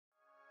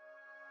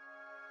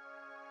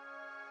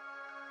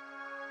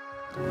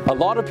A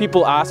lot of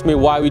people ask me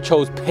why we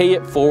chose Pay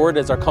It Forward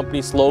as our company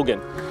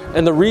slogan.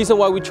 And the reason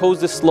why we chose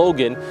this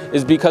slogan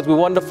is because we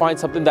wanted to find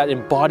something that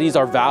embodies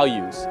our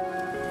values.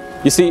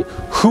 You see,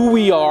 who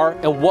we are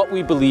and what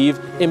we believe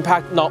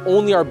impact not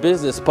only our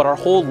business, but our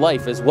whole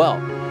life as well.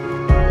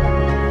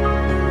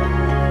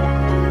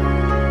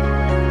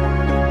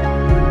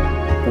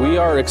 We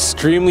are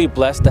extremely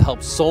blessed to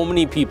help so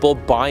many people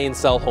buy and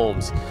sell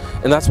homes.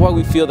 And that's why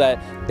we feel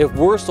that if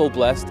we're so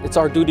blessed, it's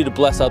our duty to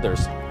bless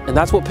others. And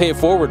that's what Pay It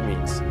Forward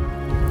means.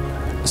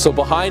 So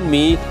behind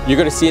me, you're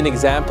going to see an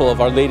example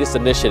of our latest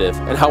initiative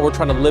and how we're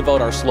trying to live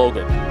out our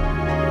slogan.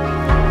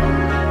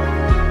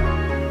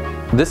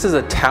 This is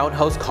a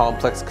townhouse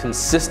complex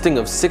consisting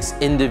of 6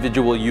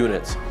 individual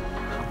units.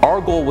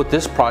 Our goal with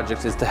this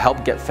project is to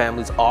help get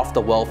families off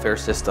the welfare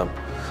system.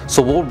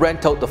 So we'll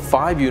rent out the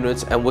 5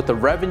 units, and with the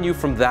revenue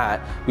from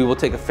that, we will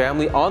take a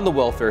family on the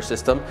welfare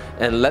system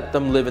and let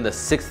them live in the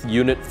 6th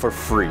unit for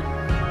free.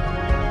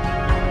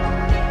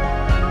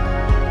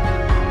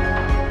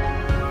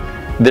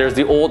 There's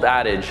the old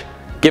adage,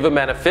 give a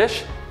man a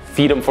fish,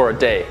 feed him for a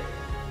day.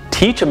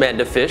 Teach a man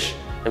to fish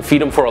and feed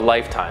him for a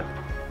lifetime.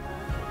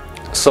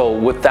 So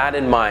with that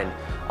in mind,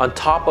 on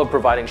top of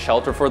providing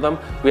shelter for them,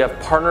 we have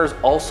partners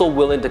also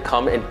willing to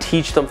come and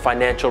teach them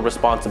financial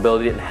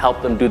responsibility and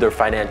help them do their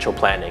financial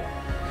planning.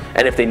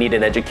 And if they need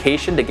an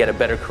education to get a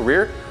better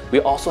career,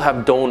 we also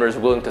have donors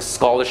willing to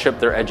scholarship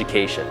their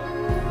education.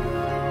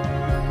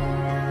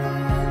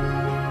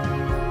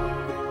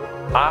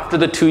 After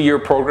the 2-year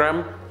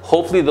program,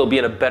 hopefully they'll be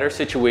in a better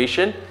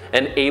situation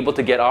and able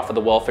to get off of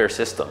the welfare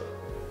system.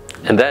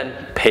 And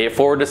then pay it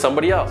forward to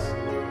somebody else.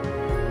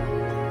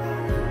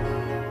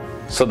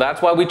 So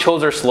that's why we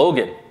chose our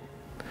slogan.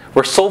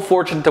 We're so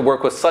fortunate to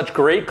work with such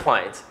great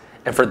clients,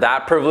 and for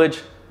that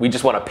privilege, we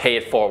just want to pay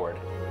it forward.